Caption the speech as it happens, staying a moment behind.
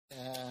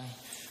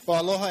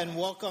Well, aloha and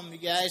welcome, you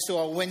guys, to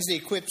our Wednesday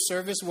Equip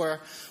service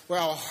where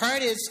our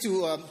heart is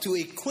to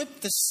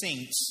equip the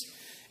saints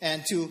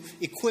and to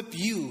equip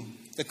you,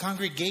 the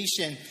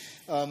congregation,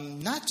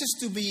 not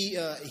just to be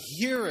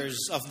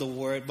hearers of the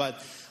word,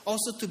 but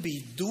also to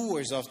be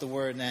doers of the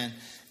word. And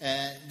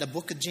the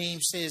book of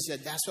James says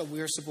that that's what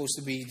we're supposed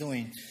to be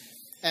doing.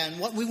 And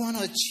what we want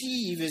to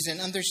achieve is an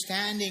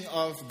understanding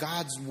of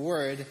God's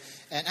word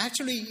and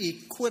actually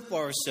equip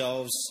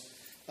ourselves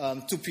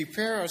to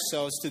prepare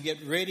ourselves to get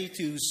ready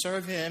to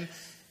serve Him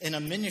in a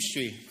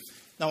ministry.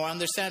 Now, I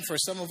understand for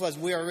some of us,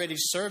 we're already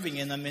serving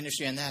in a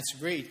ministry, and that's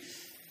great.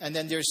 And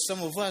then there's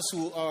some of us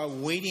who are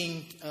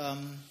waiting,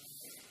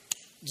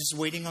 just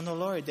waiting on the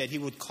Lord, that He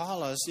would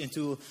call us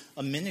into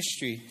a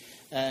ministry.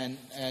 And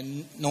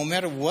no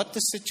matter what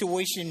the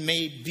situation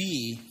may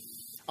be,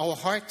 our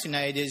heart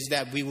tonight is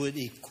that we would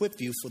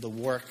equip you for the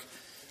work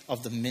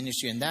of the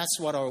ministry. And that's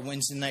what our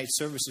Wednesday night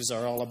services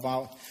are all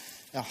about.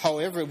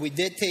 However, we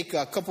did take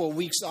a couple of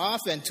weeks off,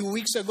 and 2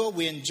 weeks ago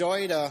we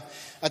enjoyed a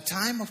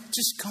time of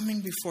just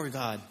coming before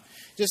God,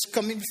 just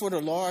coming before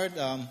the Lord,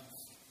 and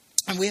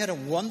we had a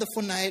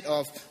wonderful night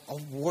of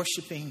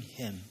worshiping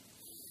Him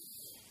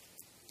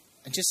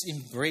and just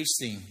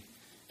embracing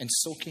and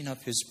soaking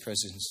up His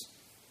presence.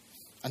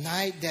 A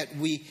night that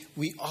we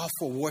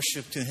offer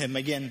worship to Him.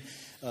 Again,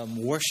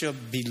 worship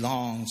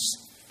belongs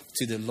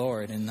to the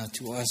Lord and not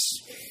to us.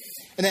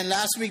 And then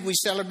last week we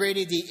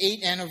celebrated the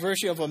 8th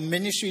anniversary of a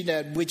ministry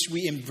that which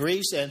we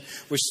embrace and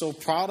we're so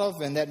proud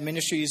of, and that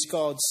ministry is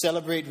called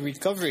Celebrate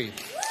Recovery.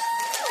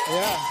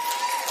 Yeah.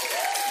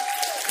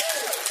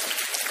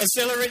 And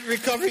Celebrate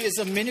Recovery is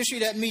a ministry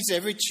that meets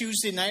every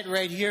Tuesday night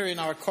right here in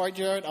our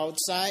courtyard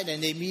outside,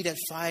 and they meet at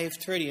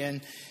 5:30,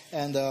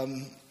 and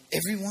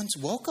everyone's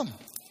welcome.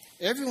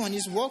 Everyone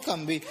is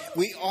welcome.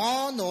 We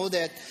all know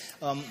that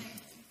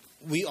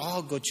we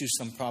all go through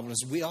some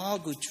problems. We all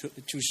go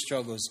through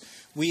struggles.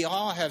 We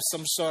all have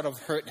some sort of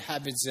hurt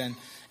habits and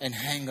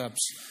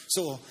hang-ups.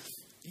 So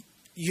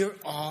you're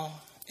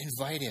all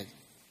invited.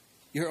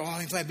 You're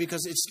all invited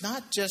because it's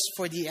not just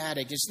for the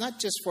addict. It's not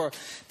just for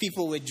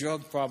people with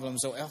drug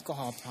problems or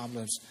alcohol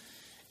problems.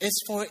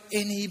 It's for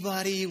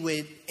anybody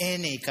with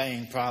any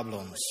kind of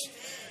problems.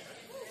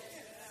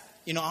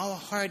 You know, our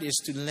heart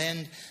is to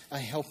lend a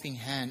helping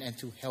hand and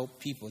to help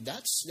people.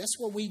 That's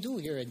what we do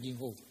here at New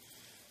Hope.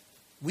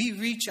 We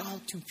reach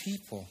out to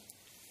people.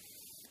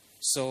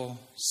 So,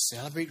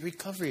 Celebrate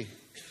Recovery.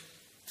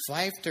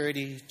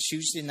 5:30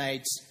 Tuesday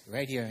nights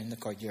right here in the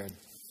courtyard.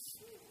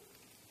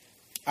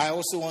 I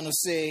also want to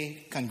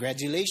say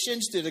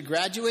congratulations to the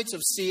graduates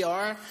of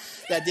CR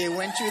that they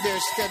went through their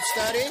step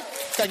study.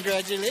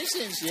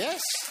 Congratulations,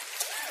 yes.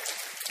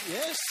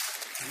 Yes.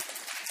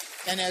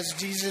 And as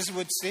Jesus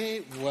would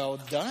say, well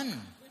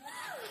done.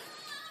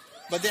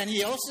 But then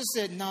He also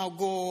said, now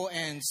go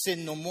and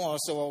sin no more.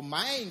 So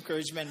my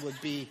encouragement would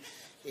be,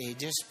 hey,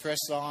 just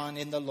press on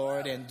in the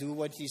Lord and do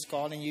what He's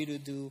calling you to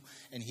do,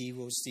 and He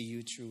will see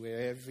you through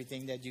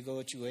everything that you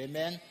go through.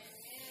 Amen?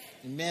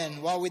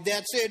 Amen. Well, with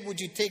that said, would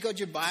you take out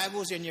your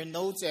Bibles and your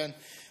notes and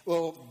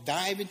we'll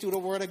dive into the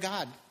Word of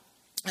God.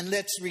 And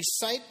let's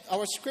recite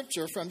our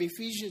scripture from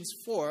Ephesians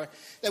 4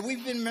 that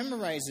we've been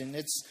memorizing.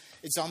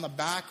 It's on the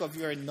back of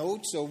your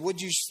notes. So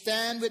would you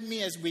stand with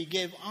me as we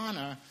give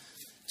honor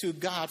to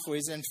God for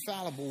His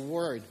infallible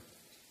word?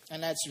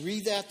 And let's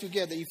read that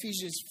together.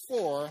 Ephesians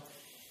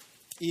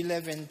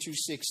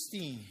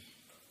 4:11-16.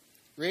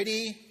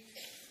 Ready?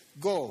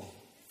 Go.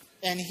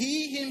 And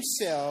He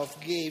Himself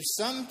gave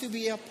some to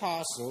be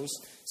apostles,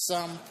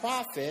 some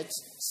prophets,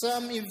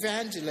 some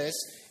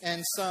evangelists,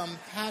 and some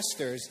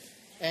pastors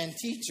and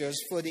teachers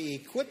for the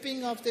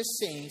equipping of the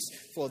saints,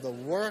 for the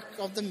work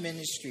of the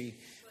ministry,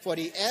 for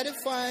the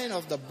edifying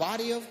of the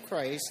body of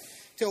Christ,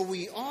 till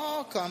we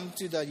all come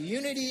to the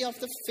unity of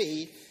the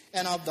faith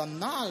and of the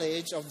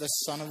knowledge of the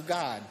Son of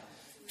God,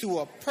 to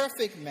a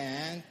perfect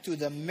man, to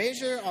the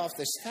measure of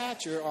the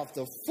stature of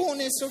the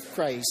fullness of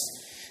Christ,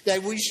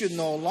 that we should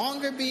no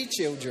longer be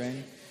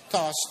children,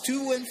 tossed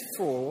to and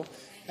fro,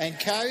 and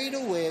carried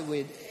away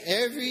with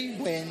every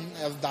wind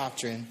of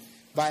doctrine,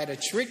 by the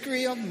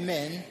trickery of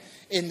men,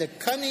 in the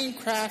cunning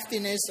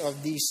craftiness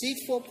of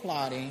deceitful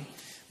plotting,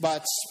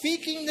 but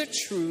speaking the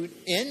truth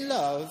in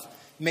love,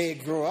 may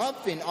grow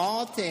up in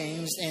all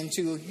things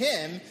into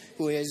Him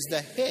who is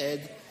the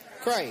head,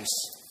 Christ,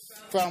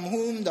 from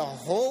whom the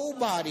whole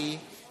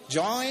body,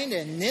 joined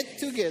and knit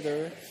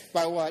together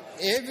by what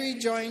every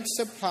joint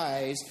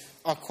supplies,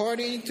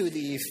 according to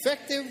the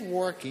effective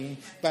working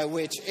by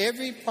which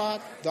every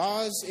part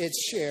does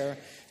its share,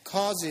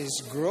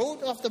 causes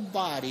growth of the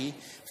body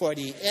for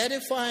the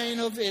edifying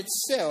of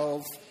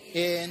itself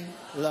in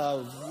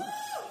love.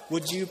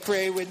 Would you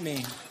pray with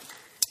me?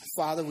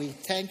 Father, we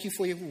thank You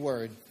for Your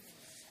word.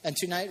 And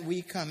tonight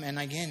we come, and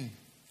again,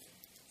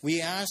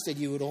 we ask that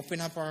You would open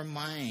up our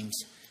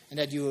minds and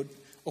that You would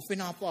open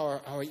up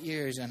our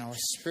ears and our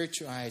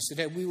spiritual eyes so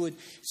that we would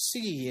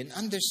see and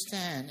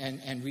understand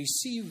and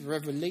receive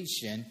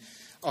revelation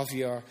of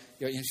your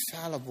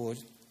infallible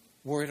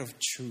word of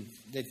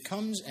truth that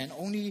comes and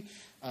only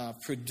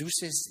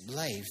produces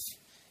life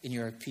in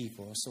your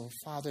people. So,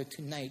 Father,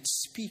 tonight,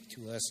 speak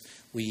to us.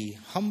 We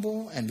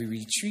humble and we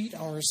retreat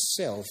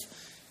ourselves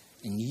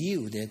and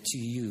yield it to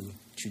you,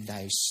 to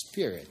thy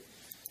Spirit.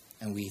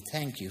 And we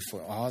thank you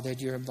for all that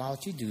you're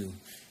about to do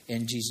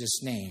in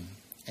Jesus' name.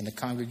 And the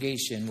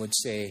congregation would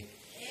say,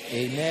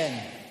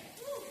 Amen.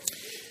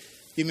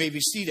 You may be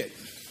seated.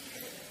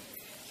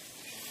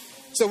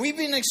 So we've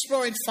been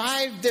exploring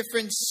 5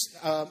 different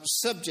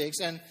subjects,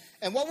 and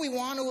what we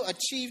want to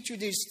achieve through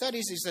these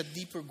studies is a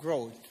deeper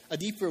growth, a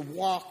deeper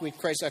walk with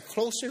Christ, a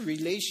closer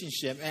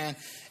relationship,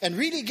 and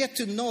really get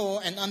to know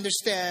and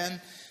understand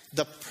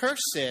the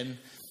person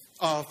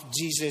of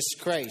Jesus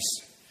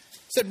Christ.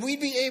 So that we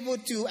be able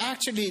to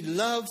actually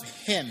love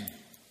Him,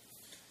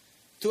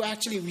 to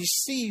actually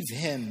receive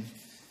Him,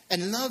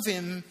 and love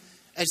Him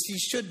as He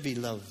should be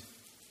loved,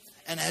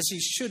 and as He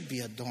should be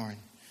adorned.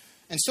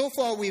 And so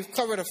far, we've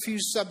covered a few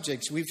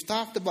subjects. We've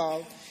talked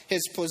about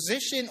His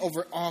position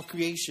over all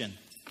creation.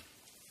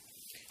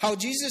 How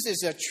Jesus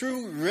is a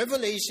true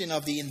revelation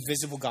of the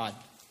invisible God.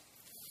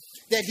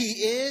 That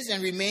He is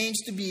and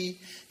remains to be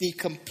the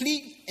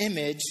complete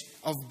image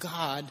of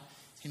God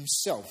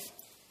Himself.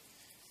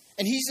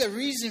 And He's the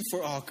reason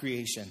for all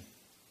creation.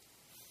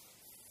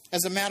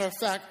 As a matter of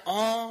fact,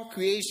 all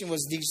creation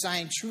was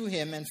designed through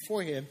Him and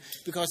for Him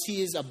because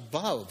He is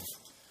above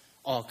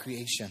all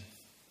creation.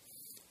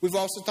 We've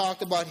also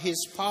talked about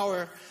His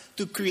power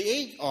to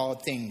create all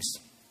things.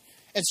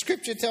 And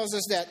Scripture tells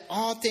us that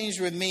all things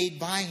were made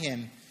by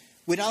Him.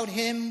 Without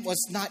Him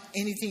was not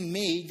anything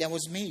made that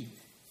was made.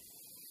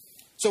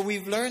 So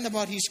we've learned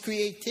about His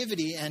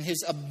creativity and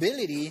His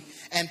ability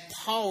and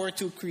power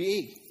to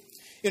create.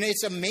 You know,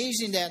 it's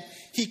amazing that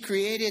He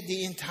created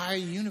the entire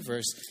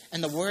universe.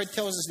 And the Word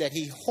tells us that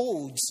He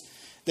holds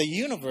the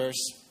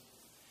universe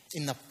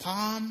in the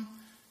palm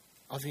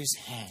of His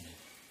hand.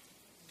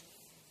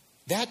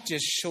 That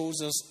just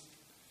shows us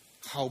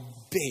how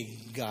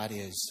big God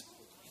is.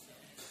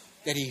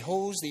 That He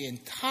holds the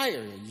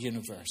entire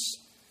universe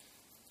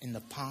in the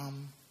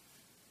palm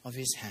of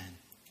His hand.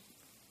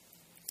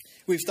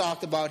 We've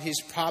talked about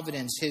His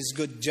providence, His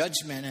good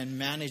judgment and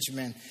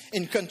management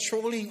in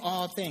controlling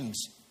all things.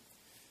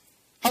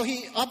 How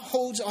He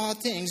upholds all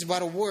things by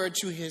the word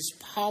through His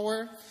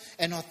power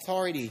and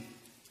authority.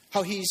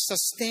 How He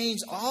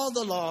sustains all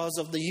the laws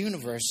of the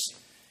universe,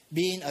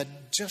 being a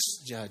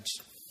just judge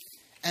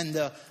and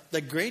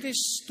the greatest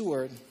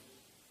steward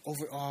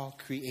over all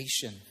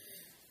creation.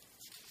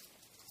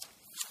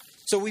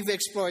 So we've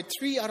explored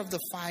 3 out of the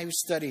 5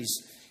 studies.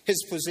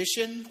 His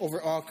position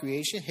over all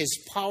creation, His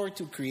power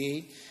to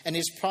create, and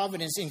His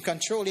providence in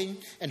controlling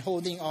and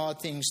holding all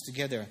things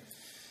together.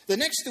 The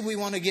next thing we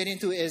want to get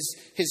into is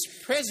His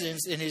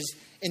presence in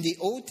the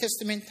Old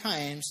Testament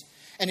times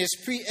and His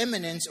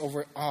preeminence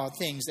over all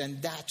things,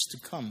 and that's to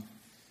come.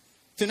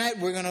 Tonight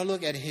we're going to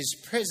look at His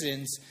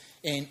presence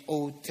in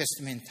Old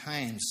Testament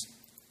times.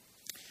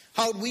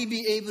 How would we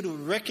be able to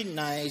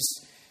recognize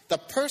the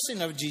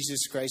person of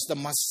Jesus Christ, the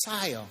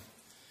Messiah,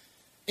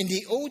 in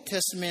the Old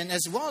Testament,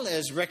 as well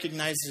as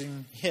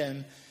recognizing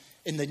Him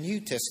in the New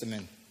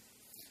Testament?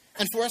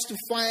 And for us to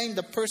find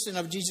the person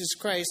of Jesus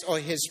Christ or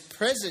His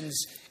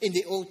presence in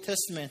the Old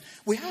Testament,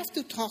 we have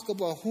to talk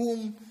about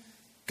whom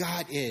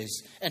God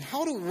is and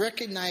how to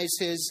recognize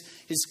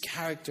His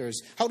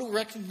characters, how to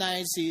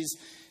recognize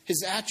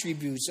His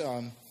attributes,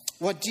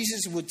 what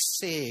Jesus would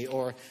say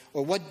or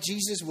what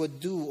Jesus would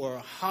do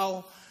or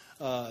how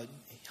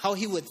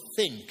He would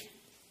think.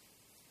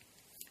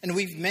 And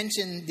we've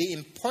mentioned the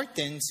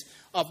importance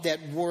of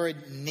that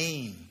word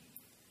name,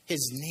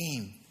 His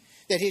name.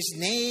 That His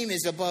name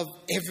is above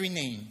every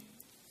name.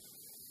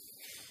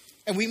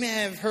 And we may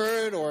have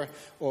heard or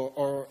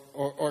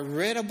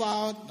read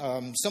about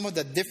some of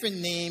the different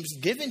names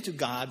given to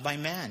God by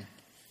man.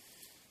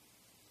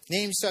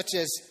 Names such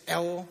as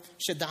El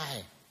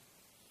Shaddai,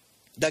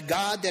 the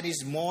God that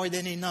is more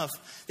than enough,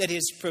 that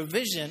His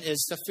provision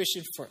is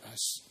sufficient for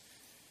us.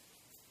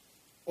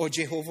 Or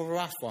Jehovah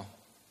Rapha,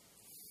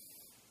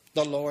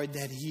 the Lord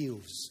that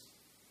heals.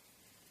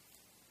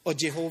 Or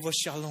Jehovah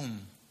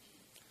Shalom,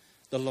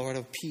 the Lord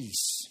of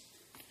peace.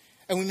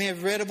 And we may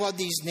have read about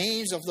these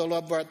names of the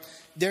Lord, but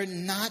they're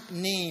not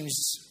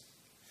names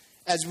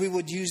as we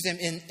would use them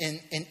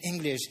in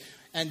English.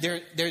 And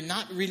they're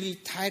not really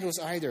titles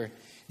either.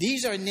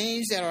 These are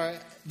names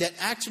that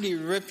actually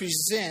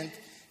represent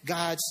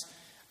God's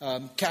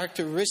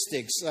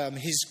characteristics,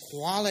 His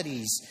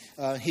qualities,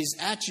 His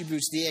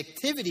attributes, the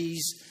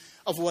activities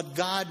of what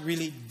God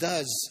really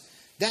does.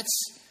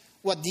 That's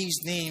what these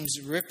names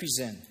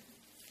represent.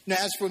 Now,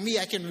 as for me,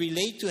 I can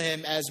relate to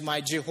Him as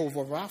my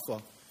Jehovah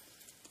Rapha,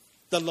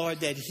 the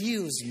Lord that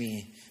heals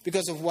me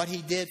because of what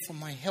He did for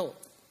my health.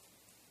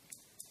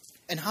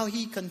 And how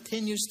He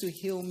continues to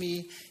heal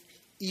me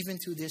even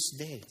to this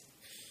day.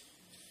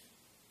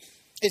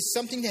 It's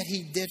something that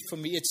He did for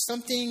me. It's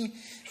something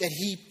that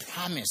He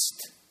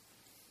promised.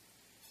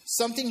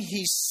 Something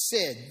He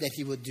said that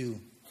He would do.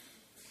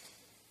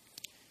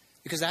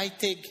 Because I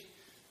take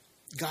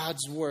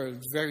God's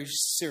word very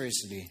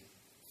seriously.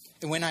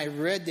 And when I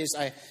read this,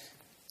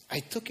 I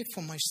took it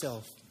for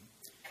myself.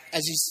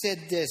 as he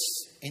said this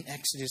in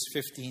Exodus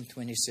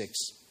 15:26.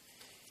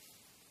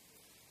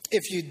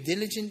 If you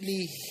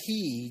diligently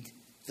heed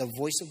the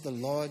voice of the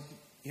Lord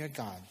your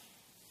God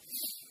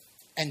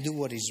and do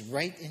what is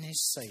right in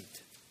his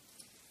sight,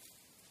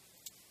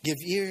 give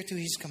ear to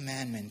his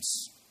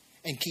commandments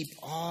and keep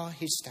all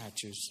his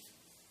statutes,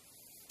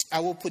 I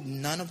will put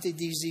none of the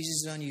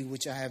diseases on you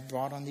which I have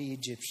brought on the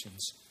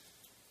Egyptians.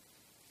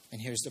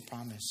 And here's the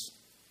promise.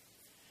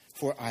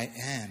 For I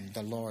am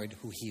the Lord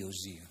who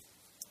heals you.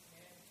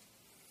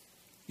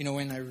 You know,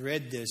 when I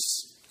read this,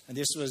 and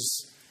this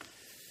was,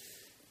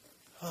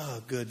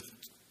 good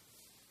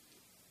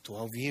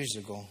 12 years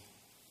ago,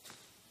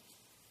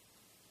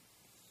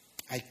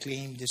 I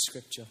claimed this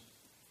scripture.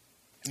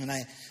 And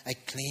I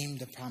claimed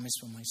the promise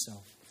for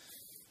myself.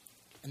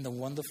 And the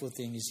wonderful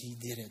thing is he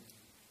did it.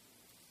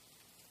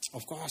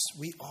 Of course,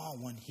 we all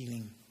want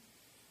healing.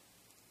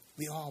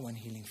 We all want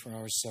healing for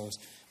ourselves.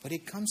 But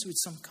it comes with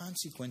some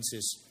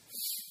consequences.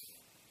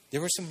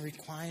 There were some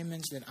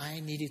requirements that I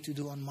needed to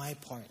do on my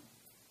part.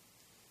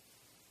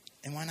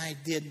 And when I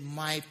did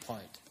my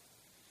part,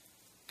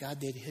 God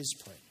did his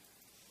part.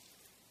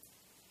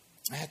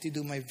 I had to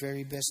do my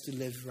very best to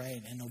live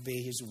right and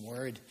obey his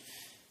word.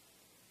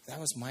 That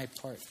was my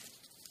part.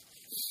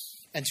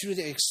 And through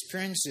the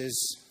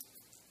experiences,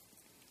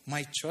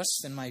 my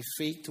trust and my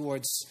faith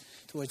towards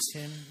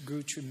him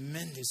grew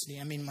tremendously.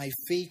 I mean, my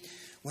faith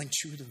went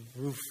through the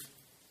roof.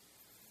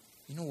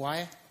 You know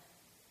why?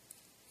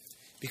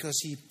 Because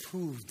he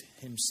proved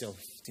himself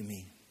to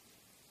me.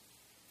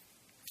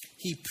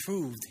 He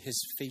proved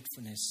his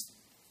faithfulness.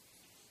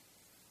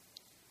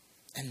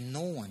 And no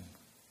one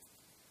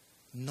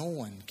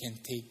can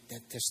take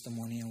that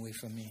testimony away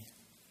from me.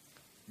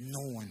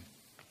 No one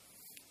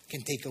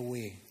can take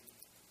away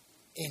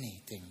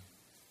anything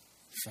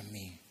from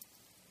me.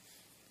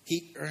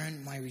 He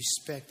earned my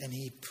respect and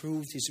he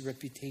proved his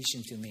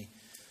reputation to me.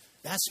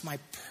 That's my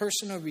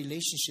personal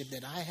relationship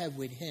that I have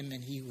with him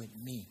and he with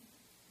me.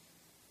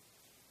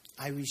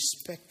 I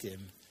respect him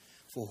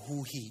for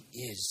who he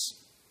is.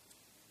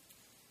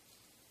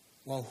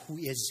 Well, who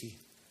is he?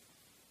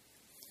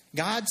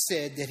 God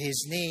said that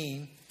his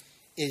name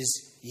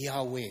is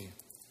Yahweh,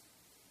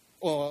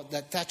 or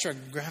the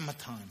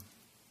Tetragrammaton,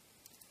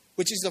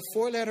 which is the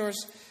four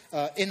letters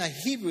in a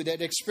Hebrew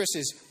that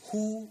expresses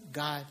who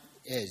God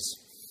is.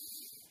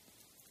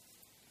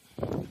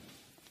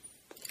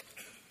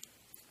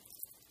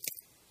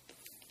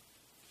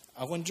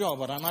 I wouldn't draw,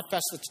 but I'm not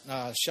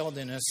Pastor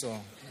Sheldon, so.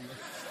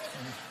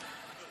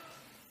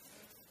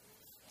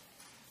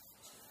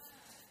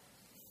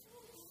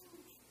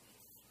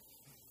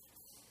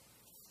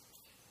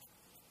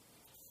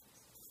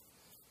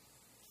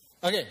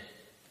 Okay,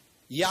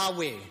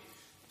 Yahweh,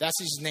 that's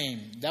his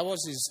name. That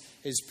was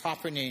his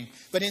proper name.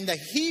 But in the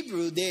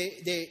Hebrew, they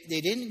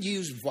didn't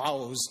use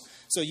vowels.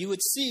 So you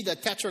would see the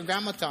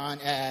Tetragrammaton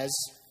as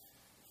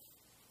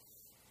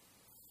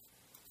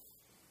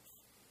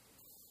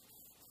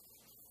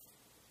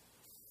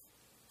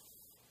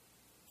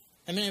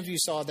how many of you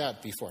saw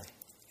that before?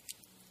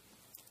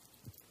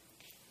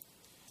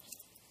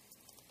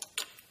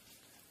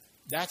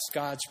 That's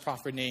God's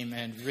proper name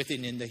and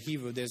written in the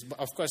Hebrew. There's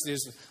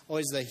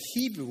always the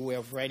Hebrew way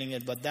of writing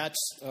it, but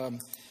that's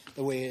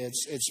the way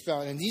it's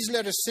spelled. And these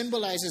letters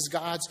symbolizes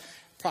God's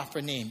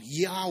proper name,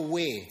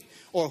 Yahweh,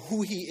 or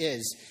who he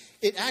is.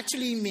 It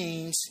actually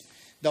means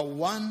the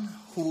one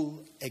who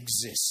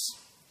exists,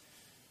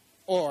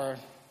 or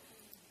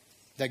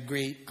the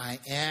great I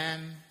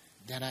am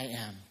that I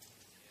am.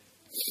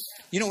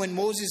 You know, when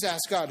Moses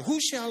asked God, who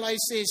shall I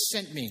say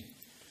sent me?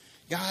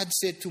 God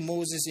said to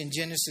Moses in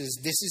Genesis,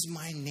 this is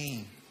my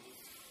name.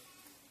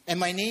 And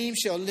my name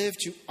shall live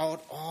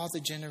throughout all the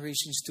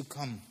generations to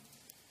come.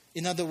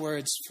 In other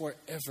words,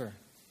 forever.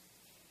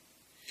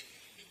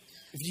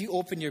 If you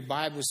open your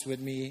Bibles with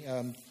me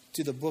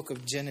to the book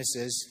of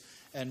Genesis,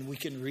 and we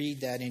can read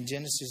that in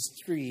Genesis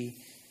 3,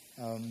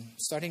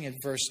 starting at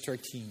verse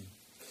 13.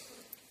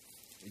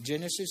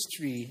 Genesis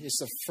 3 is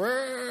the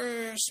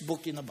first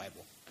book in the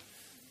Bible.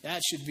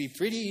 That should be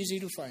pretty easy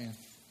to find.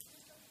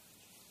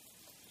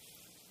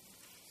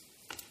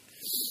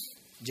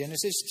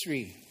 Genesis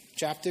 3,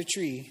 chapter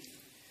 3,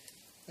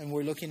 and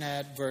we're looking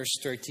at verse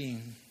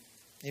 13.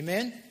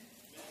 Amen?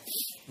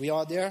 We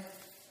all there?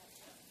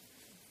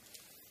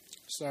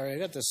 Sorry, I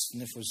got the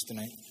sniffles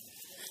tonight.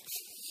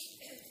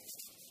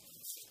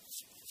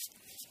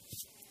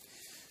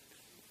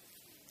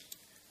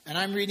 And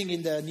I'm reading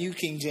in the New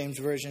King James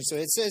Version. So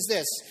it says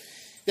this.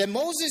 Then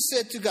Moses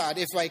said to God,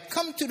 if I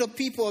come to the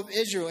people of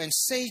Israel and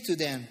say to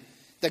them,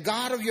 the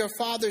God of your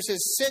fathers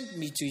has sent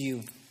me to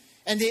you,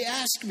 and they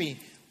ask me,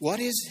 what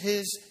is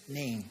his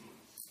name?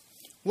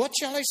 What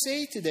shall I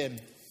say to them?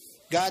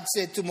 God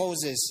said to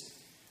Moses,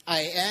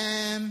 I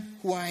am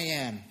who I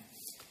am.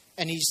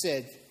 And he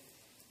said,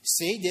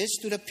 say this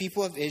to the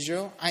people of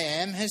Israel, I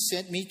am has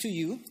sent me to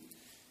you.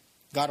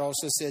 God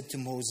also said to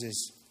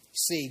Moses,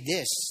 say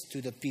this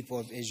to the people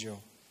of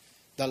Israel,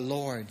 the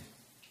Lord,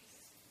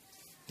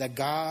 the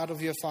God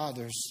of your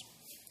fathers,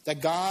 the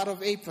God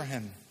of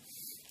Abraham,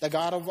 the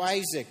God of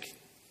Isaac,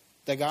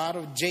 the God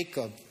of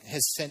Jacob,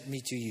 has sent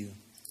me to you.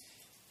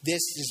 This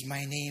is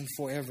my name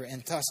forever,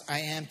 and thus I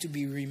am to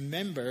be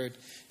remembered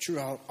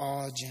throughout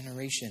all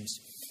generations.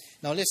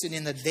 Now listen,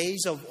 in the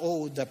days of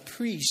old, the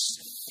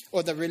priests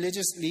or the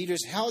religious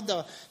leaders held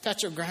the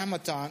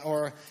Tetragrammaton,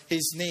 or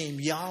his name,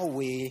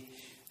 Yahweh,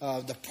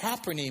 the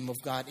proper name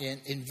of God,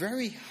 in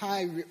very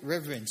high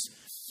reverence.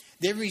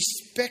 They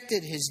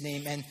respected his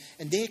name,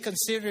 and they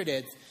considered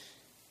it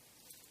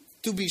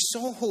to be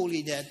so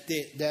holy that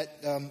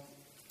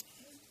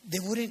they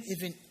wouldn't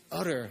even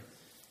utter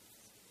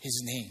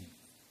his name.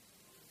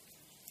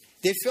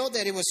 They felt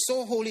that it was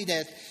so holy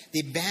that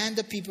they banned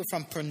the people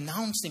from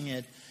pronouncing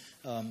it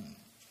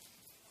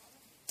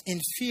in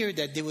fear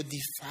that they would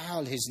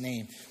defile his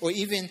name. Or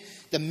even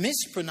the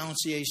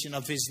mispronunciation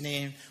of his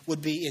name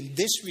would be in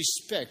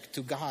disrespect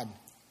to God.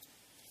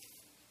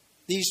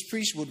 These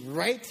priests would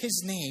write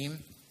his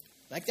name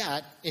like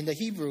that in the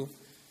Hebrew.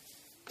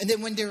 And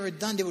then when they were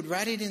done, they would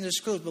write it in the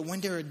scrolls. But when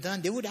they were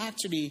done, they would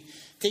actually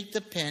take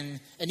the pen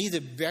and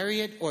either bury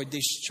it or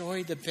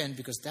destroy the pen,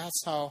 because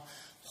that's how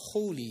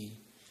holy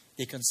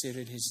they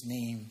considered his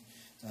name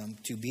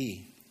to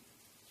be.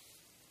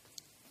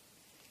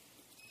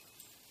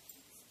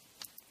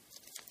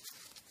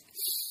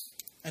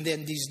 And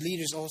then these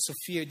leaders also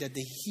feared that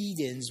the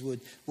heathens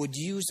would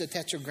use the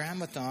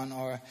Tetragrammaton,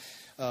 or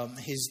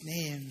his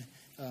name,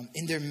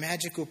 in their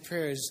magical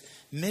prayers,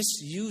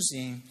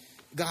 misusing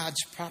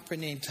God's proper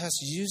name, thus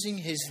using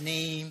his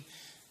name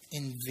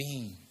in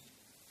vain.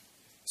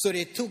 So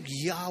they took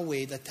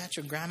Yahweh, the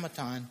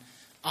Tetragrammaton,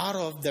 out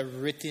of the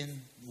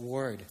written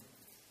word.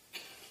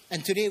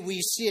 And today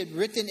we see it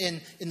written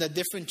in the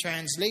different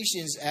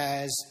translations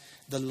as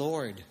the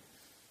Lord,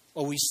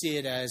 or we see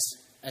it as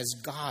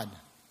God.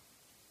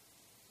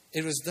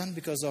 It was done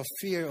because of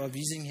fear of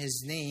using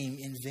his name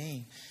in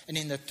vain. And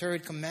in the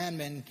third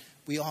commandment,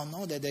 we all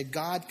know that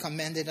God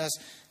commanded us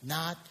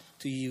not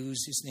to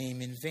use his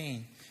name in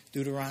vain.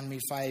 Deuteronomy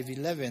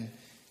 5:11,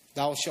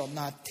 thou shalt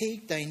not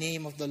take thy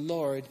name of the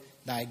Lord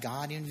thy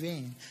God in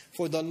vain,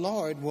 for the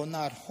Lord will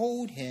not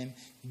hold him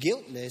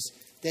guiltless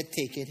that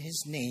taketh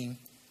his name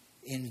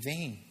in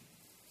vain.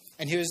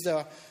 And here's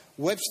the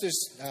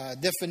Webster's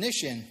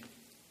definition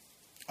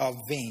of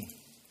vain: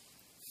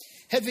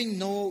 having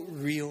no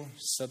real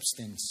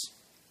substance,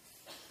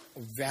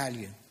 or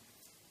value,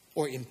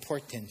 or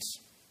importance,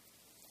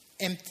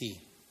 empty,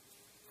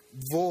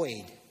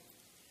 void,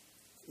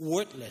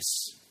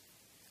 worthless,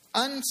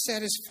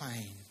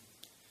 unsatisfying,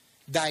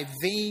 thy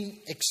vain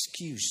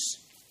excuse,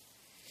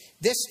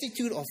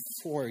 destitute of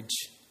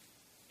force,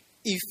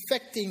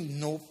 effecting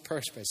no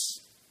purpose,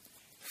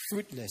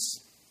 fruitless,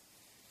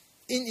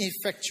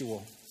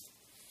 ineffectual,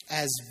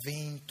 as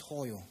vain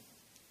toil,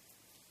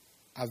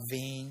 a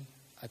vain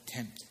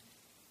attempt.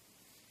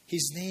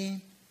 His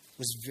name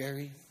was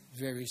very,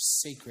 very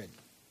sacred.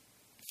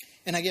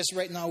 And I guess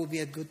right now would be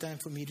a good time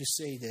for me to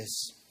say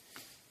this,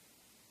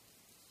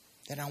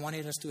 that I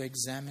wanted us to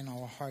examine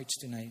our hearts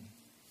tonight.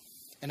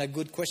 And a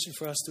good question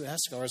for us to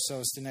ask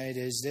ourselves tonight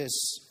is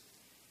this: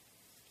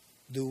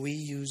 do we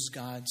use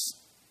God's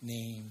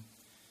name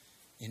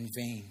in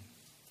vain?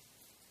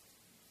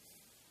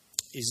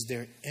 Is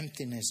there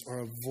emptiness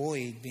or a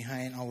void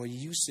behind our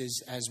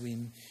uses as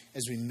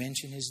we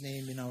mention his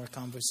name in our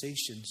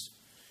conversations,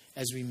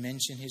 as we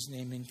mention his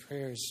name in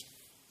prayers?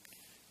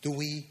 Do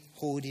we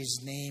hold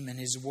his name and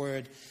his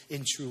word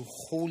in true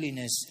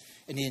holiness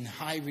and in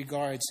high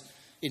regards,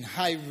 in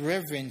high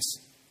reverence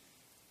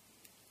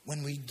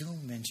when we do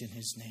mention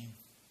his name?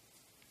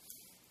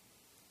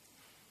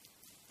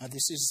 Now,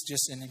 this is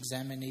just an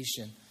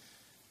examination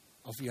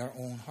of your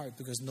own heart,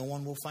 because no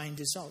one will find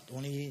this out,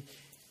 only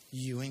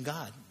you and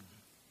God.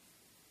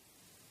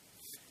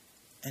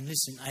 And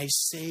listen, I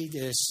say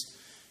this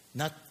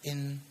not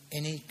in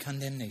any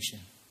condemnation.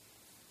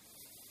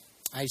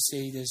 I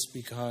say this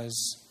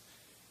because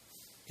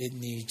it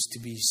needs to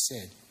be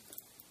said.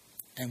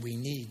 And we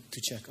need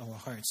to check our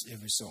hearts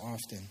every so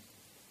often.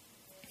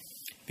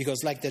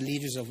 Because like the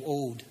leaders of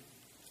old,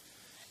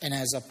 and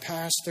as a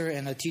pastor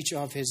and a teacher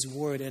of his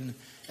word, and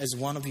as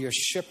one of your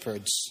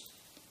shepherds,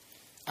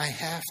 I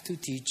have to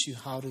teach you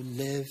how to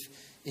live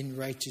in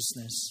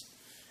righteousness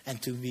and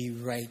to be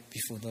right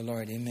before the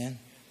Lord. Amen.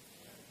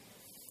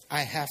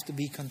 I have to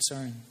be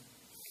concerned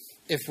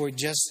if we're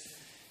just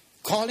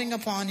calling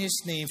upon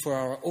his name for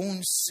our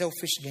own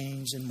selfish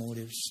gains and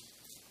motives.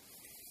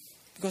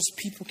 Because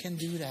people can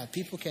do that.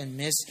 People can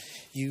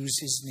misuse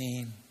his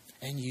name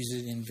and use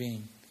it in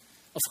vain.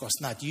 Of course,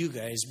 not you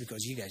guys,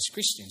 because you guys are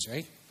Christians,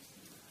 right?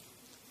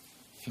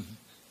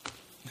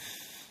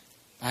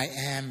 I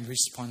am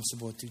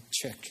responsible to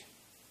check.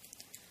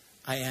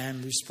 I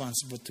am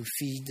responsible to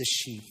feed the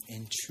sheep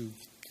in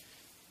truth,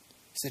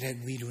 so that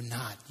we do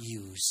not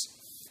use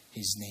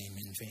his name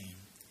in vain.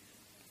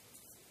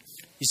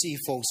 You see,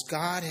 folks,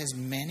 God has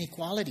many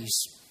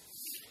qualities.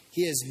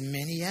 He has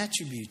many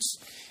attributes.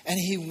 And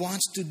he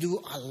wants to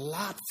do a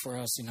lot for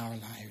us in our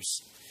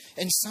lives.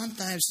 And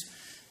sometimes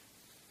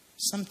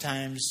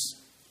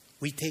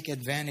we take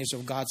advantage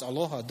of God's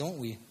aloha, don't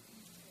we?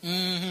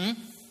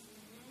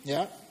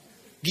 Yeah.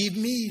 Give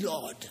me,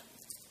 Lord.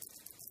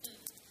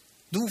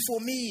 Do for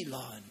me,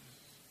 Lord.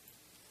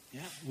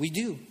 Yeah, we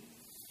do.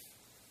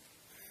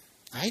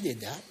 I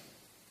did that.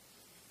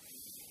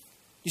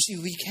 You see,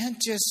 we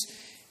can't just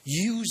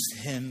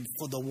use Him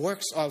for the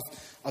works of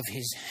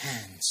His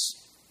hands.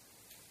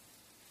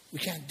 We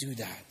can't do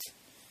that.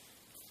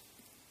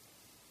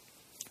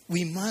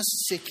 We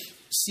must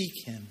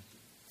seek Him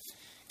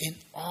in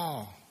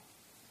awe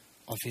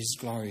of His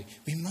glory.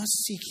 We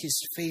must seek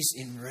His face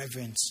in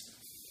reverence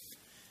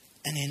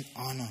and in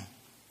honor.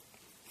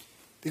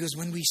 Because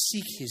when we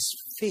seek His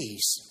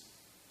face,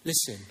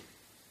 listen,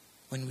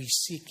 when we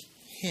seek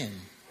Him,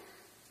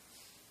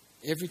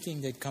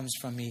 everything that comes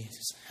from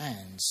His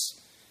hands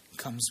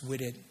comes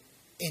with it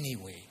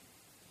anyway.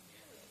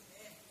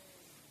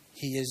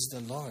 He is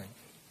the Lord.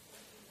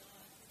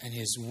 And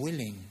He is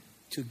willing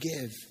to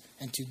give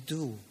and to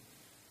do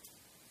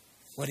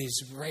what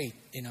is right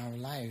in our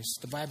lives.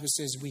 The Bible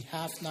says we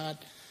have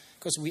not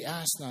because we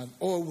ask not,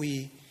 or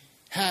we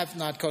have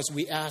not because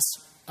we ask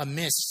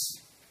amiss.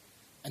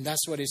 And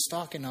that's what it's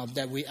talking of,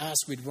 that we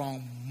ask with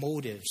wrong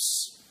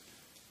motives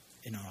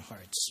in our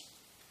hearts.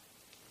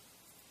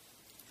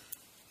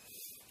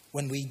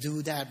 When we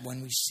do that,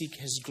 when we seek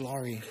His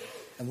glory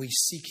and we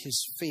seek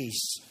His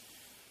face,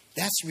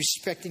 that's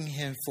respecting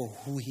Him for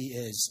who He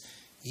is,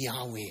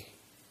 Yahweh,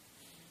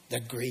 the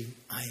great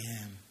I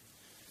am.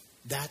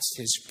 That's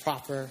His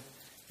proper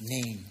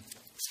name.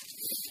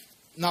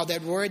 Now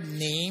that word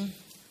name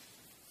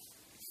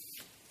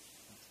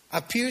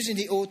appears in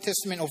the Old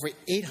Testament over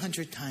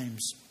 800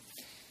 times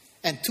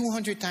and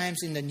 200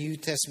 times in the New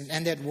Testament.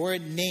 And that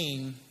word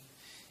name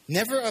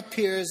never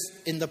appears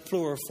in the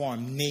plural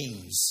form,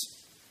 names.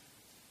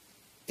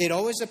 It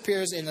always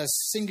appears in a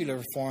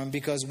singular form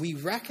because we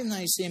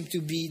recognize Him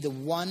to be the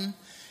one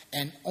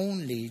and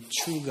only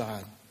true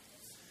God.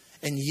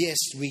 And yes,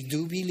 we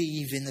do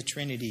believe in the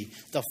Trinity,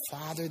 the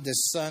Father, the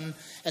Son,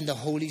 and the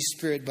Holy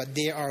Spirit, but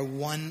they are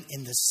one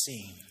in the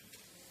same.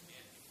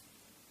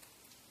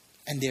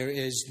 And there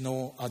is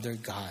no other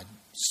God,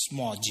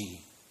 small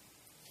g,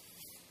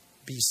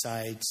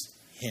 besides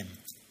Him.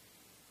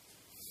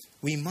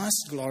 We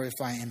must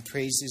glorify and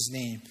praise His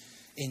name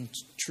in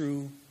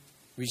true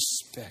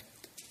respect.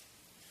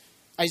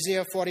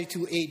 Isaiah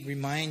 42:8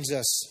 reminds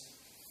us,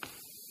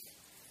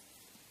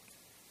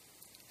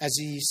 as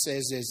He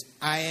says is,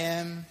 I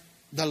am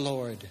the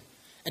Lord.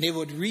 And it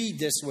would read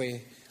this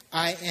way,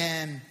 I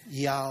am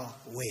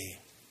Yahweh.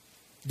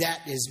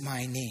 That is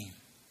my name.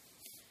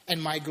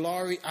 And my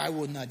glory I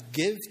will not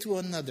give to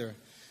another,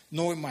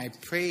 nor my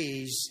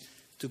praise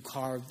to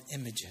carved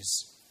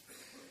images.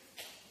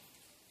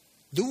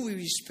 Do we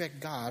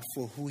respect God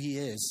for who He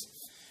is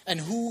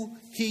and who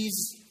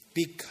He's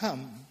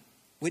become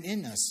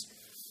within us?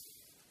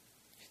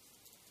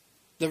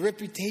 The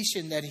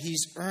reputation that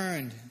He's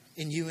earned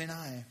in you and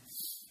I,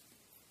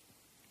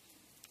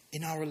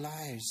 in our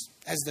lives,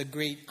 as the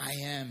great I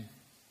am,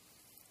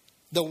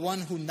 the one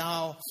who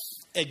now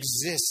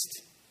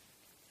exists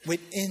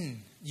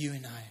within you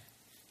and I,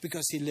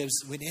 because He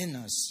lives within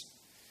us.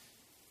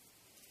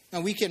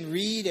 Now we can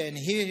read and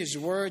hear His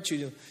word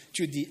through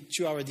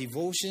our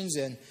devotions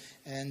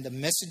and the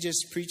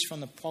messages preached from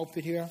the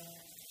pulpit here.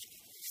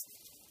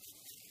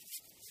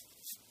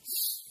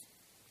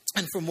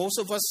 And for most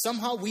of us,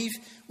 somehow we've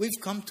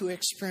come to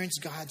experience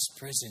God's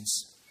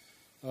presence.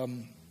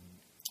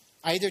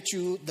 Either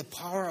through the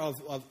power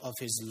of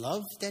His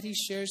love that He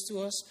shares to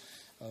us,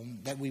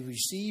 that we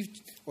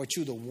received, or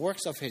through the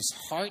works of His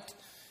heart,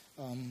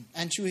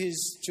 and through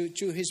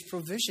His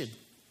provision.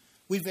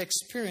 We've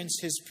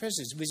experienced His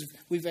presence.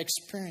 We've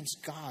experienced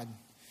God.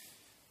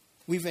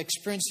 We've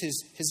experienced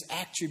His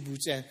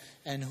attributes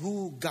and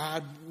who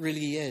God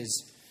really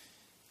is.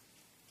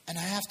 And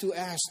I have to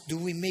ask, do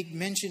we make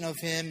mention of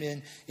Him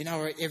in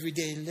our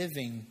everyday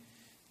living?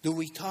 Do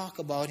we talk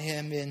about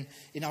Him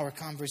in our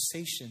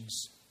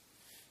conversations?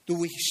 Do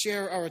we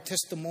share our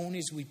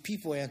testimonies with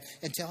people and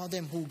tell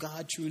them who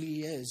God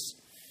truly is?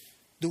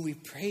 Do we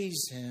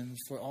praise Him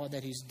for all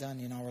that He's done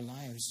in our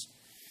lives?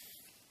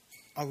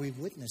 Are we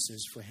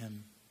witnesses for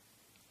Him?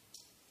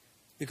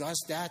 Because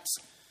that's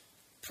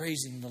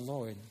praising the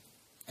Lord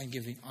and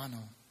giving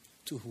honor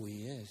to who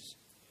He is.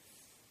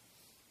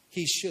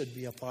 He should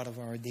be a part of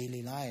our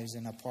daily lives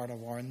and a part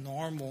of our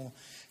normal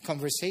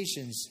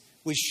conversations.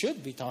 We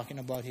should be talking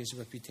about His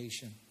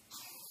reputation.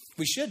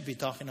 We should be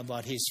talking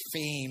about His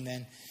fame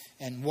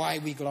and why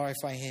we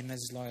glorify Him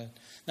as Lord.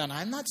 Now,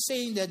 I'm not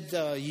saying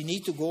that you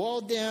need to go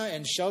out there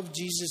and shove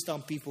Jesus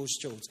down people's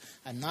throats.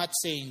 I'm not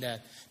saying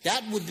that.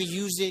 That would be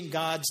using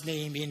God's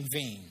name in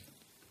vain.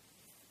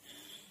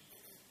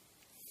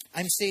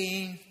 I'm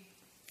saying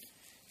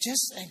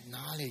just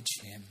acknowledge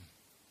Him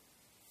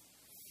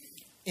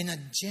in a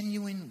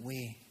genuine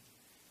way,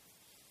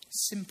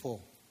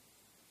 simple,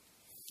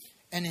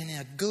 and in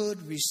a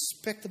good,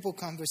 respectable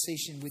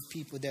conversation with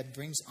people that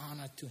brings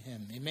honor to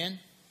Him. Amen?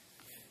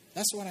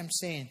 That's what I'm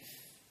saying.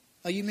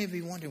 You may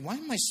be wondering, why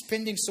am I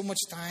spending so much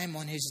time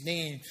on His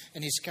name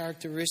and His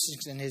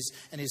characteristics and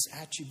His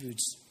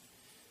attributes?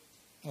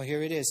 Well,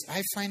 here it is.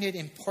 I find it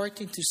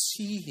important to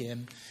see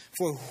Him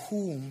for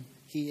whom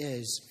He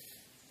is,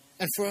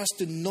 and for us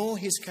to know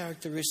His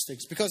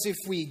characteristics. Because if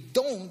we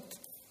don't,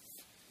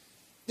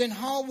 then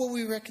how will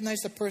we recognize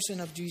the person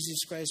of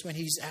Jesus Christ when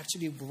He's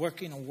actually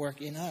working a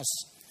work in us?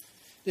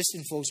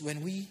 Listen, folks,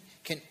 when we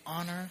can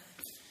honor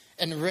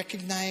and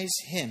recognize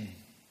Him,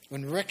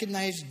 when we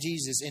recognize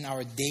Jesus in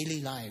our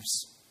daily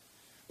lives,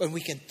 when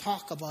we can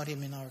talk about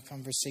Him in our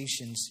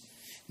conversations,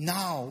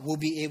 now we'll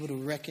be able to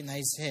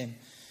recognize Him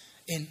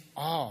in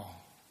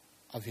all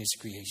of His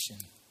creation.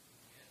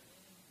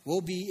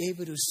 We'll be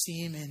able to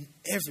see Him in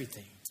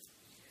everything.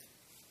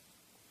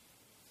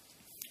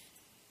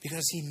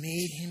 Because He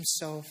made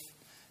Himself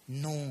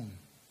known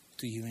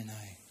to you and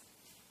I.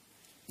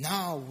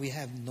 Now we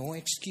have no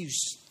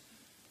excuse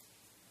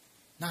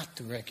not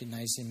to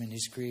recognize Him in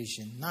His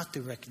creation, not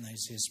to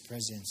recognize His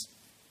presence,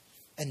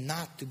 and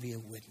not to be a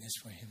witness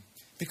for Him.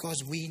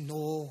 Because we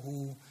know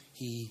who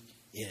He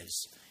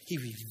is. He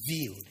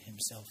revealed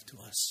Himself to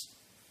us.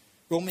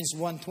 Romans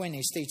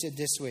 1:20 states it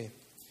this way.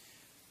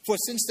 For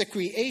since the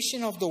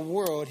creation of the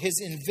world, His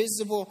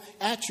invisible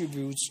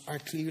attributes are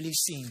clearly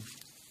seen,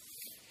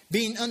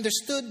 being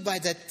understood by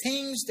the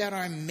things that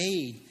are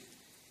made,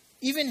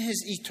 even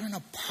His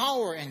eternal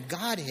power and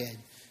Godhead,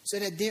 so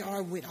that they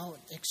are without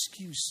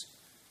excuse.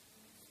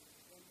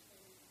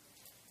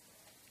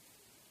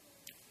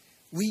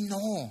 We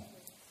know,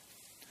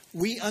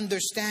 we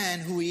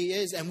understand who He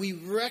is, and we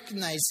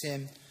recognize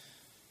Him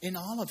in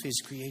all of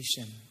His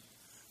creation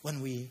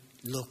when we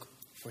look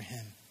for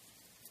Him.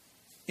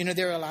 You know,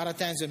 there are a lot of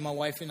times when my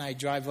wife and I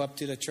drive up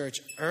to the church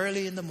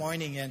early in the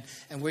morning, and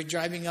we're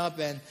driving up,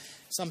 and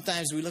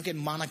sometimes we look at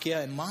Mauna Kea,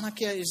 and Mauna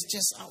Kea is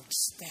just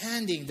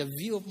outstanding. The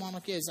view of Mauna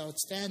Kea is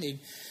outstanding.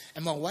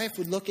 And my wife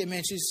would look at me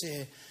and she'd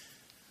say,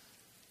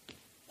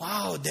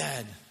 wow,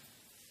 Dad,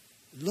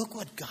 look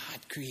what God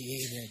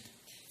created.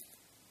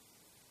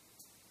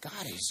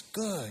 God is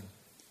good.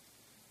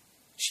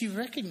 She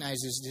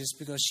recognizes this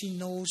because she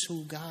knows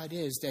who God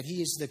is, that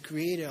He is the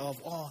creator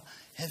of all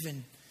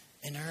heaven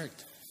and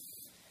earth.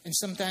 And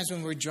sometimes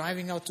when we're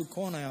driving out to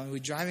Kona, and we're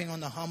driving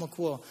on the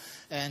Hamakua,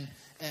 and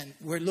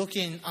we're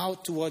looking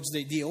out towards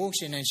the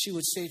ocean, and she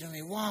would say to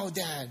me, wow,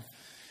 Dad,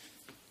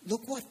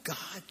 look what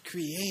God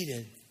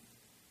created.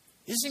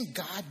 Isn't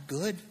God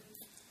good?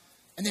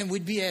 And then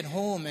we'd be at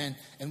home,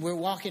 and we're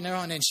walking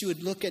around, and she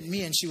would look at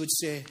me, and she would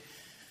say,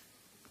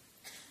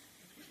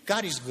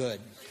 God is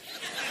good.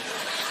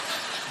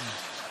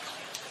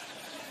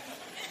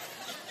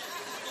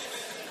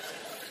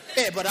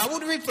 Hey, but I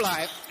would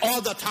reply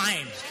all the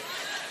time.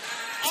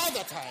 All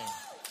the time.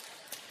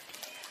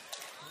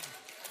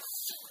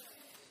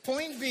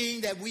 Point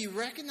being that we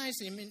recognize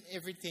Him in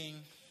everything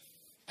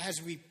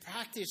as we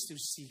practice to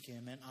seek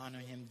Him and honor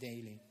Him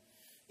daily.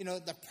 You know,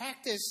 the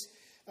practice,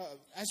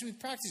 as we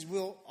practice,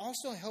 will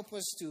also help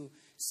us to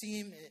see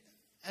Him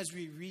as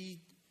we read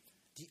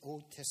the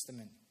Old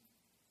Testament.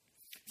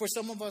 For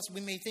some of us,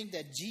 we may think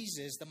that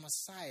Jesus, the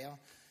Messiah,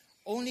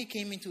 only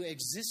came into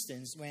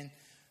existence when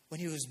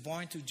He was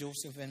born to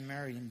Joseph and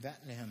Mary in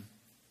Bethlehem.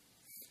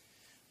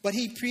 But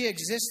He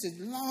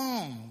pre-existed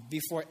long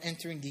before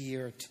entering the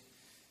earth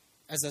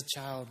as a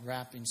child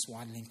wrapped in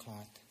swaddling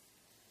cloth.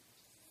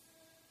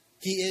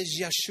 He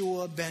is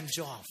Yeshua ben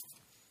Joff,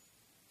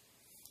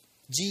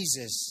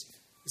 Jesus,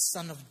 the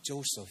son of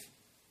Joseph,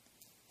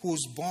 who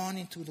was born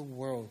into the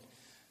world,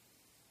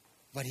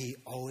 but He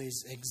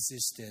always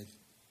existed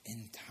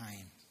in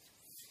time.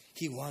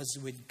 He was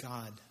with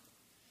God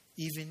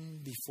even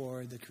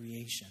before the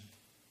creation.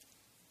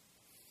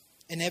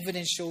 And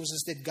evidence shows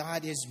us that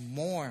God is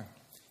more.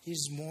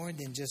 He's more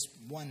than just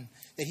one.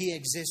 That He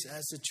exists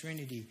as the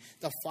Trinity,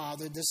 the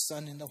Father, the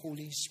Son, and the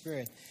Holy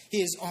Spirit.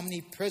 He is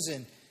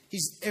omnipresent.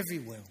 He's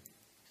everywhere.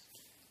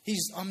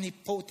 He's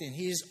omnipotent.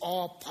 He is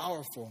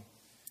all-powerful.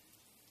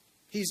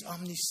 He's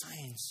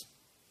omniscient,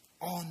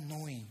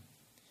 all-knowing.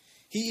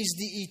 He is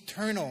the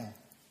eternal,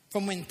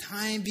 from when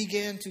time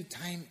began to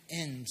time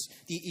ends,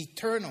 the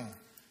eternal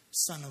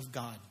Son of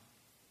God.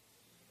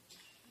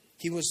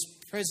 He was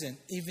present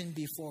even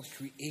before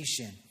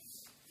creation.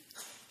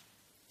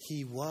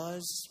 He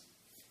was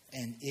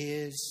and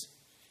is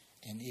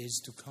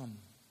to come.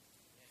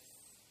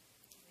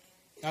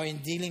 Now, in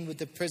dealing with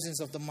the presence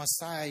of the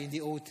Messiah in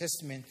the Old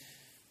Testament,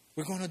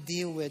 we're going to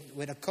deal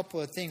with a couple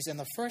of things. And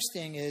the first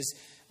thing is,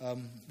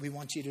 we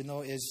want you to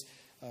know is,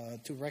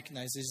 to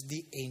recognize is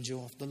the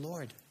angel of the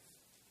Lord.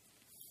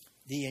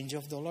 The angel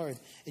of the Lord.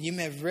 And you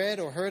may have read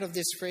or heard of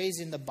this phrase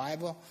in the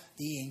Bible,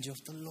 the angel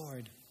of the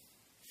Lord.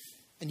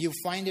 And you'll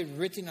find it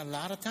written a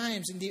lot of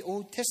times in the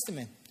Old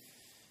Testament.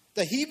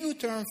 The Hebrew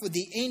term for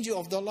the angel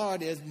of the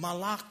Lord is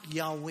Malach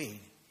Yahweh.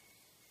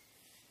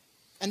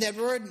 And that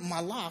word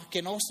Malach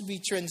can also be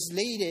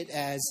translated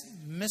as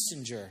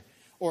messenger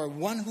or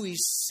one who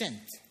is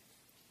sent.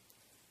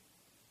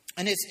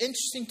 And it's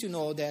interesting to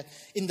know that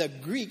in the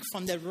Greek,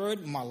 from that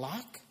word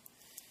Malach,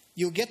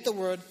 you get the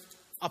word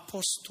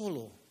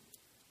apostolo,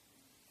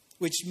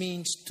 which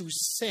means to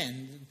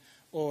send,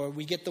 or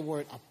we get the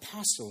word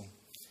apostle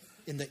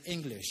in the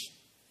English.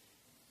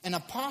 An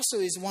apostle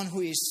is one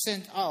who is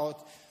sent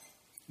out,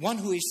 one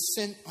who is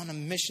sent on a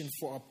mission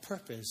for a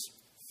purpose.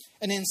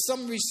 And in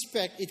some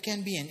respect, it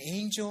can be an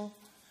angel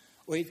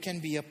or it can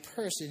be a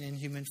person in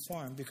human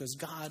form, because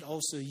God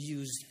also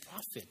used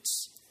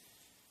prophets.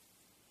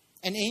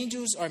 And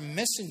angels are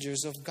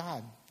messengers of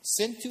God,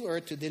 sent to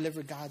earth to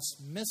deliver God's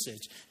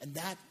message. And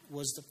that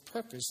was the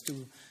purpose,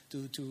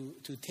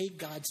 to take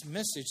God's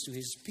message to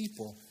his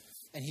people.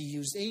 And he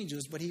used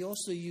angels, but he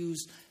also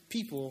used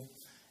people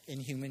in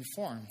human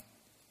form.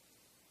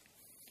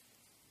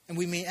 And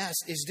we may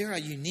ask, is there a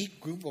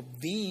unique group of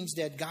beings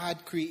that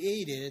God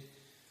created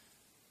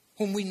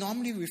whom we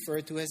normally refer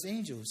to as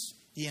angels?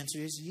 The answer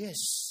is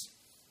yes.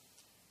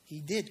 He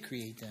did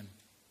create them.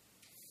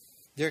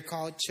 They're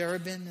called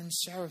cherubim and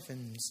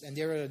seraphims, and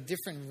there are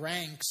different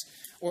ranks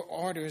or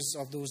orders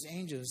of those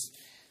angels.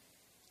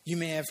 You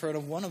may have heard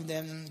of one of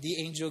them,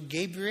 the angel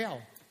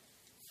Gabriel.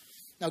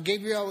 Now,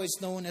 Gabriel is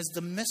known as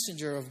the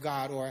messenger of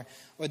God, or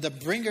the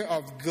bringer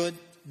of good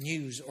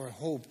news or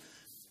hope.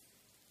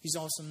 He's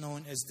also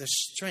known as the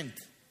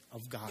strength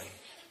of God.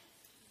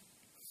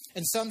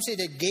 And some say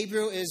that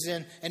Gabriel is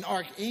an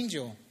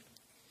archangel.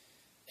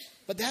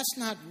 But that's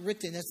not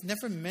written. That's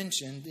never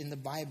mentioned in the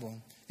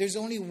Bible. There's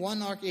only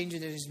one archangel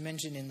that is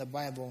mentioned in the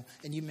Bible,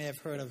 and you may have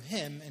heard of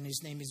him, and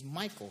his name is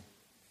Michael.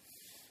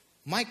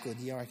 Michael,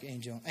 the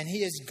archangel. And he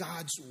is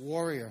God's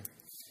warrior,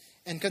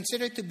 and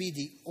considered to be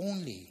the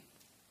only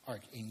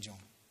archangel.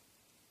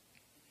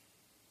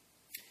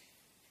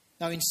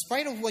 Now, in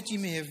spite of what you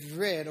may have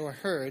read or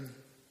heard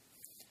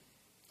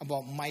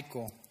about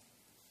Michael,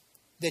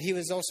 that he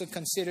was also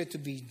considered to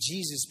be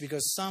Jesus,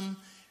 because some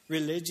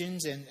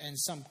religions and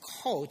some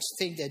cults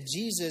think that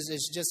Jesus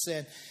is just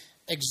an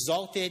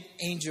exalted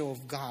angel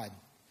of God.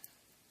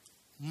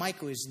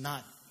 Michael is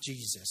not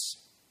Jesus.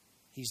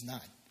 He's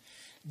not.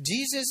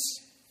 Jesus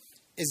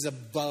is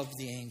above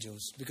the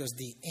angels, because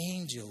the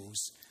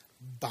angels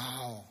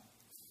bow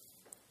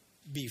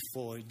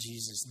before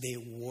Jesus. They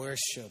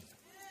worship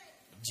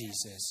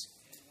Jesus.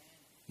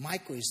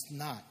 Michael is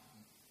not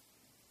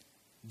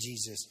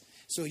Jesus.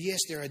 So yes,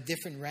 there are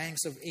different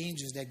ranks of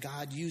angels that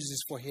God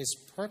uses for his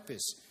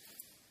purpose.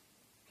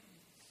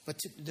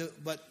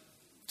 But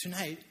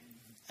tonight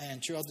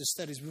and throughout the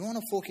studies, we want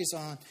to focus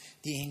on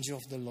the angel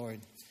of the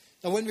Lord.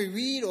 Now, when we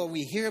read or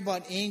we hear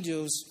about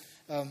angels,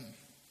 I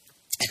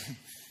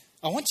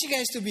want you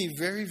guys to be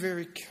very,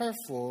 very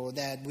careful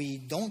that we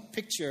don't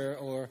picture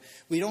or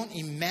we don't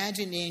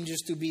imagine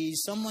angels to be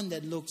someone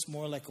that looks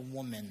more like a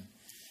woman,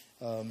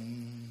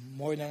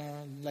 more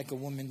like a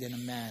woman than a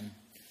man,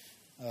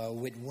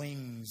 with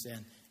wings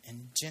and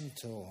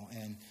gentle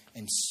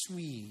and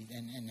sweet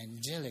and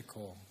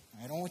angelical.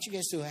 I don't want you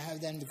guys to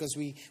have them, because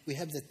we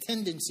have the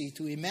tendency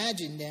to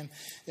imagine them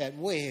that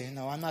way.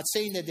 Now, I'm not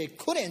saying that they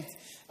couldn't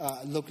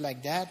look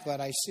like that, but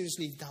I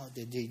seriously doubt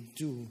that they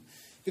do.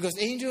 Because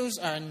angels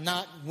are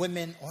not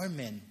women or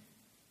men.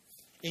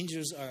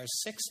 Angels are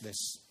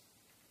sexless.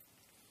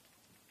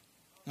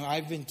 Now,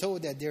 I've been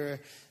told that there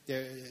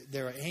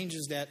are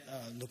angels that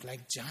look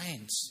like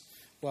giants.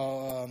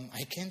 Well,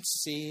 I can't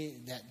say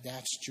that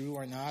that's true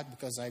or not,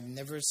 because I've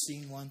never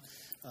seen one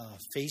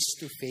face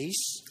to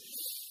face.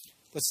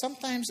 But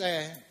sometimes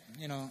I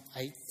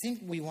think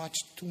we watch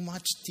too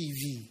much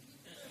TV,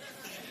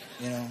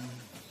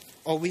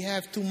 or we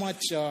have too much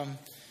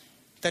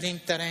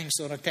tareng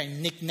sort of kind of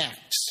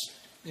knickknacks,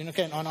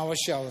 kind on our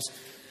shelves.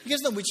 You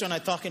guys know which one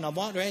I'm talking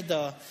about, right?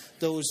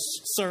 Those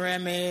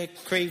ceramic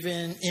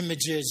carven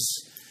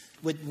images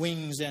with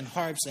wings and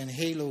harps and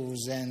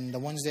halos, and the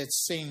ones that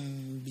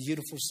sing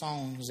beautiful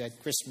songs at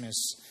Christmas.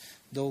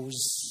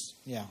 Those,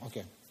 yeah,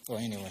 okay. Well,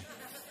 anyway.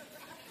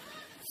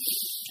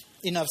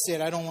 Enough said.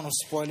 I don't want to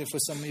spoil it for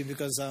some of you,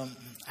 because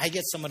I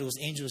get some of those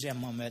angels,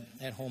 Mom,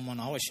 at home on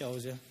our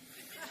shelves.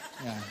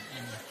 Yeah.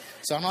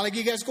 So I'm not like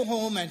you guys go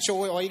home and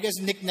show all you guys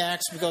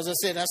knickknacks, because I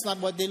said that's not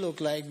what they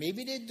look like.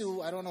 Maybe they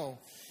do. I don't know.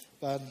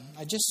 But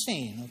I'm just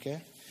saying,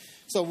 okay?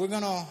 So we're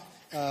going to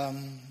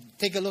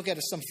take a look at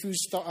some few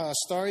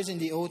stories in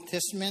the Old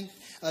Testament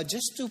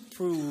just to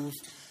prove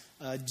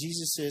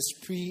Jesus'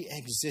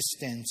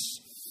 pre-existence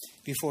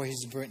before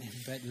his birth in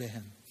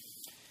Bethlehem.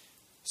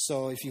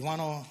 So if you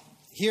want to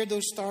hear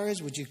those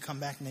stories, would you come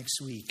back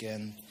next week,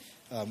 and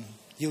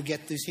you'll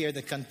get to hear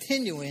the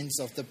continuance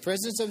of the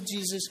presence of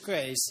Jesus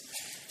Christ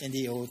in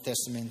the Old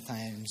Testament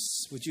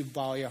times. Would you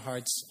bow your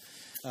hearts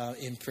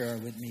in prayer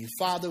with me?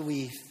 Father,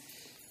 we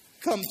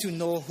come to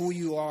know who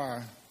you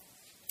are.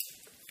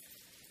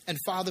 And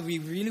Father, we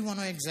really want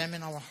to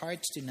examine our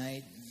hearts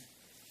tonight,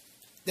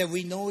 that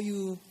we know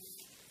you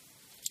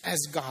as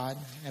God,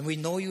 and we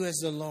know you as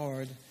the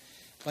Lord.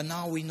 But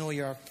now we know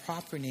your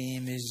proper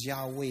name is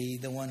Yahweh,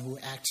 the one who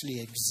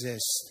actually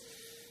exists.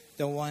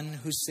 The one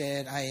who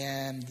said, I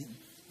am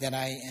that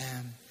I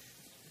am.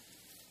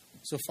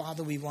 So,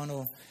 Father, we want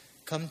to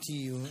come to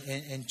you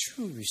in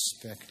true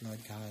respect, Lord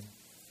God.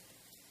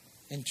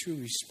 In true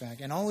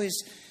respect. And always,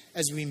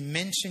 as we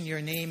mention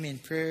your name in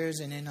prayers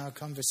and in our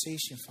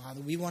conversation,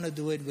 Father, we want to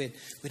do it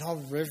with all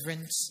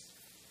reverence,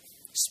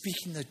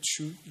 speaking the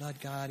truth, Lord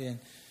God, and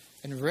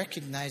and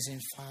recognizing,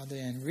 Father,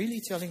 and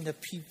really telling the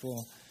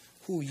people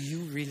who you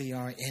really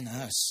are in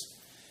us.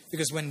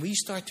 Because when we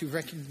start to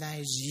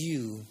recognize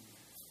you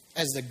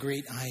as the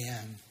great I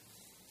am,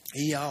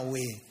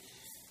 Yahweh,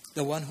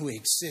 the one who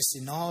exists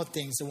in all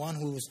things, the one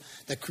who's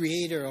the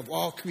creator of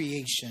all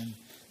creation,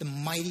 the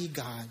mighty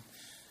God,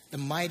 the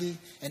mighty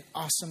and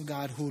awesome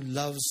God who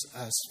loves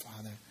us,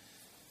 Father,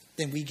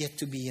 then we get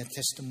to be a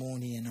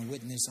testimony and a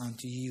witness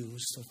unto you.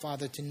 So,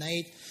 Father,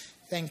 tonight,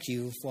 thank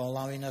you for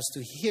allowing us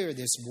to hear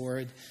this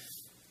word,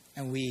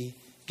 and we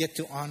get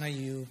to honor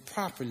you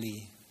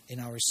properly in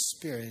our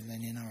spirit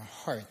and in our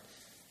heart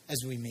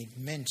as we make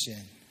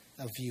mention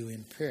of you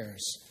in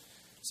prayers.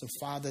 So,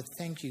 Father,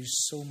 thank you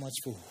so much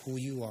for who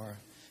you are.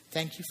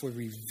 Thank you for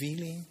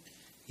revealing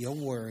your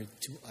word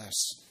to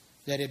us.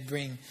 Let it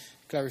bring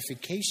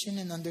clarification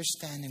and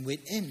understanding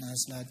within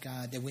us, Lord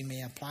God, that we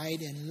may apply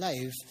it in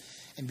life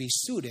and be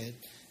suited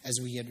as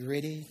we get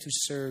ready to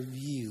serve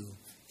you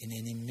in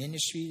any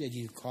ministry that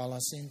you call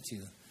us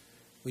into.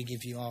 We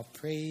give you all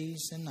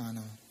praise and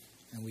honor,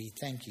 and we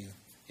thank you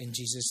in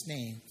Jesus'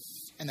 name.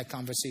 And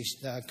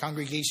the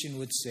congregation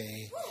would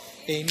say,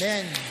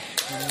 Amen.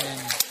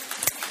 Amen.